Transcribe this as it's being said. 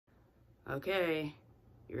Okay,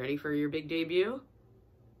 you ready for your big debut?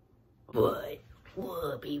 What?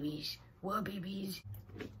 What, babies? What, babies?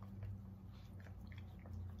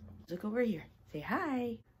 Look over here. Say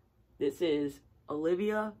hi. This is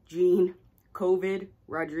Olivia Jean COVID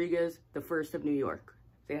Rodriguez, the first of New York.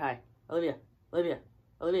 Say hi. Olivia. Olivia.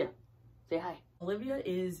 Olivia. Say hi. Olivia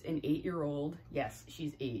is an 8-year-old. Yes,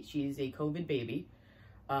 she's 8. She's a COVID baby.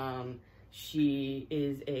 She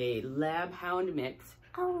is a lab hound mix.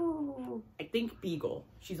 Oh, I think beagle.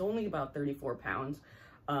 She's only about 34 pounds.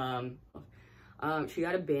 She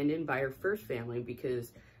got abandoned by her first family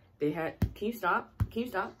because they had, can you stop? Can you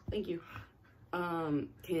stop? Thank you.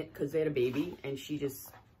 Because they had a baby and she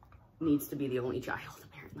just needs to be the only child,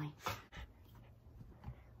 apparently.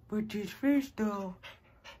 But this fish though.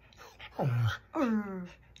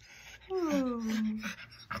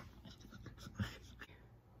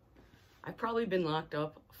 I've probably been locked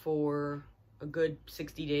up for a good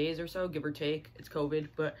 60 days or so, give or take. It's COVID,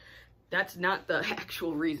 but that's not the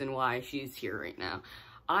actual reason why she's here right now.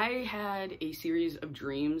 I had a series of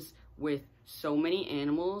dreams with so many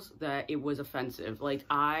animals that it was offensive. Like,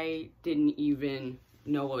 I didn't even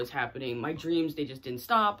know what was happening. My dreams, they just didn't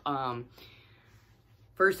stop.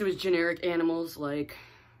 First it was generic animals like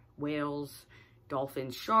whales,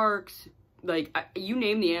 dolphins, sharks. Like, you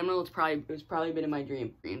name the animal, it's probably been in my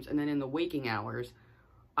dreams. And then in the waking hours,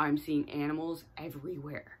 I'm seeing animals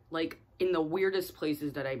everywhere. Like, in the weirdest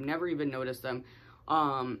places that I've never even noticed them.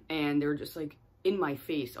 And they're just like in my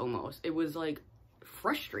face almost. It was like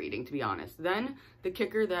frustrating, to be honest. Then the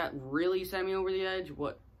kicker that really sent me over the edge,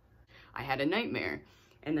 I had a nightmare.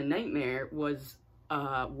 And the nightmare was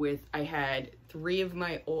I had 3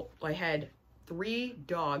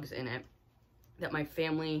 dogs in it that my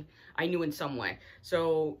family, I knew in some way.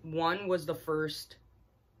 So one was the first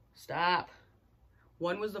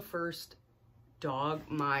dog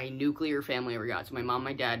my nuclear family ever got. So my mom,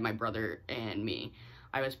 my dad, my brother, and me.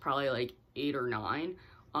 I was probably like 8 or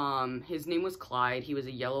 9. His name was Clyde. He was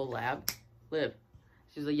a yellow lab.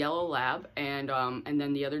 She was a yellow lab. And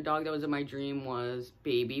then the other dog that was in my dream was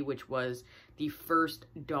Baby, which was the first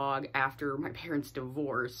dog after my parents'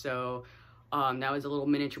 divorce. So that was a little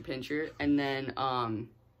miniature pinscher. And then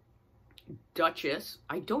Duchess,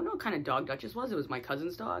 I don't know what kind of dog Duchess was. It was my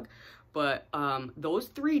cousin's dog. But those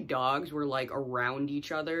 3 dogs were like around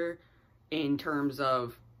each other in terms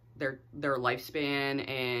of their lifespan,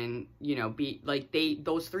 and you know,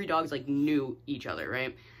 those 3 dogs like knew each other,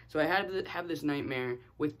 right? So I had to have this nightmare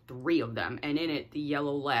with 3 of them, and in it, the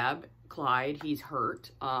yellow lab, Clyde, he's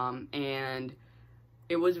hurt, and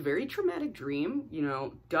it was a very traumatic dream. You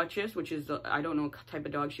know, Duchess, which is, I don't know what type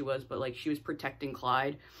of dog she was, but like she was protecting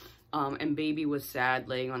Clyde, and Baby was sad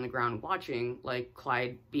laying on the ground watching like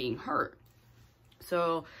Clyde being hurt.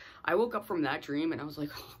 So I woke up from that dream and I was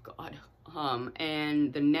like, oh God.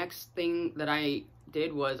 And the next thing that I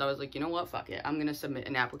did was I was like, you know what, fuck it, I'm gonna submit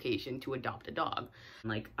an application to adopt a dog.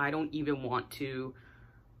 Like, I don't even want to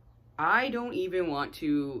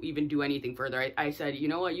even do anything further. I said, you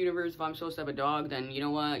know what, universe, if I'm supposed to have a dog, then you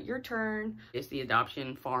know what, your turn. It's the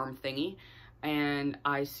adoption farm thingy. And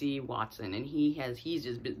I see Watson, and he's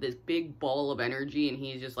just this big ball of energy, and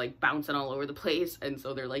he's just like bouncing all over the place. And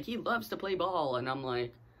so they're like, he loves to play ball, and I'm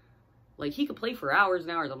like he could play for hours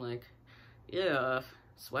and hours. I'm like, yeah,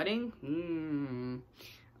 sweating? And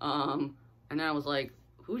then I was like,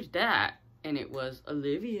 who's that? And it was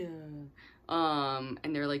Olivia. And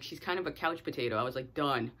they're like, she's kind of a couch potato. I was like,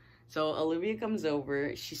 done. So Olivia comes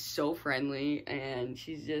over, she's so friendly, and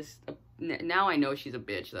she's just, now I know she's a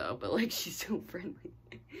bitch though, but like, she's so friendly.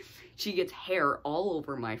 She gets hair all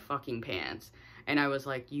over my fucking pants, and I was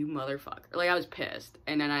like, you motherfucker. Like, I was pissed,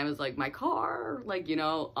 and then I was like, my car, like, you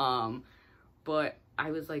know, but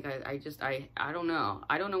I was like, I don't know.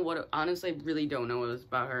 I don't know what, honestly, I really don't know what it was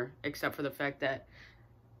about her, except for the fact that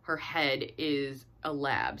her head is a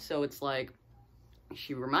lab, so it's like,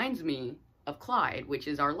 she reminds me of Clyde, which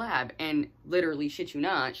is our lab, and literally, shit you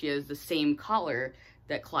not, she has the same collar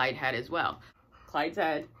that Clyde had as well. Clyde's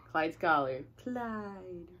head, Clyde's collar.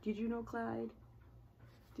 Clyde. Did you know Clyde?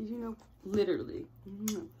 Did you know? Literally.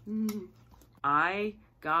 I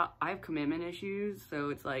have commitment issues, so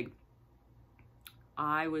it's like,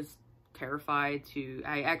 I was terrified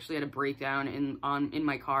I actually had a breakdown in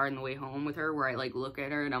my car on the way home with her, where I like look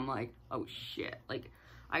at her and I'm like, oh shit, like,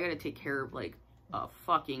 I gotta take care of like a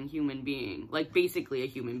fucking human being, like basically a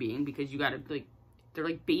human being, because you gotta, like, they're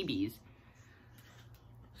like babies.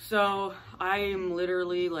 So I am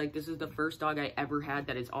literally like, this is the first dog I ever had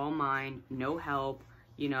that is all mine, no help,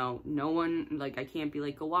 you know, no one, like, I can't be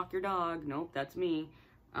like, go walk your dog. Nope, that's me.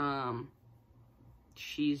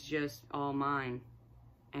 She's just all mine.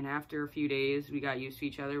 and after a few days, we got used to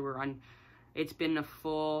each other. It's been a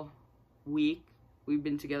full week. We've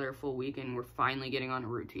been together a full week, and we're finally getting on a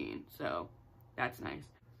routine, so that's nice.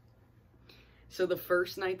 So the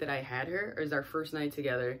first night that I had her, or our first night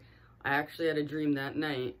together, I actually had a dream that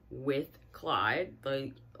night with Clyde,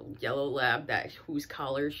 the yellow lab whose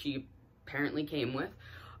collar she apparently came with.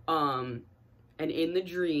 And in the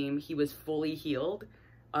dream, he was fully healed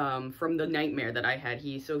from the nightmare that I had.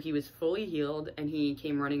 So he was fully healed, and he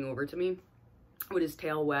came running over to me with his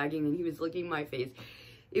tail wagging, and he was licking my face.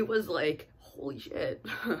 It was like, holy shit.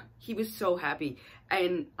 He was so happy.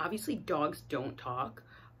 And obviously dogs don't talk.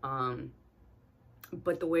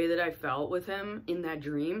 But the way that I felt with him in that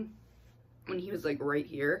dream, when he was like right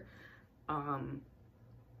here,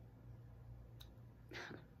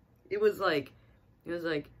 it was like,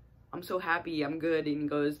 I'm so happy, I'm good. And he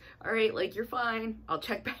goes, all right, like, you're fine. I'll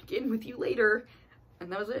check back in with you later. And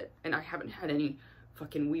that was it. And I haven't had any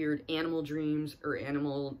fucking weird animal dreams or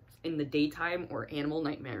animal in the daytime or animal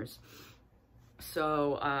nightmares.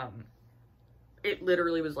 So, it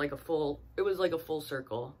literally was like a full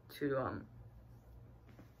circle to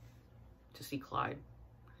see Clyde.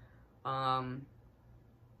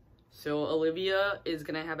 So Olivia is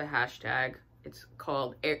gonna have a hashtag. It's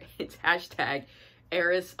hashtag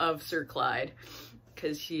heiress of Sir Clyde,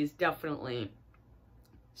 because she's definitely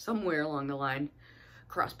somewhere along the line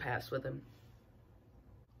crossed paths with him.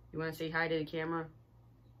 You want to say hi to the camera?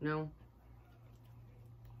 No?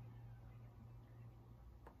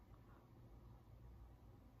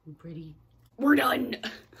 Pretty. We're done!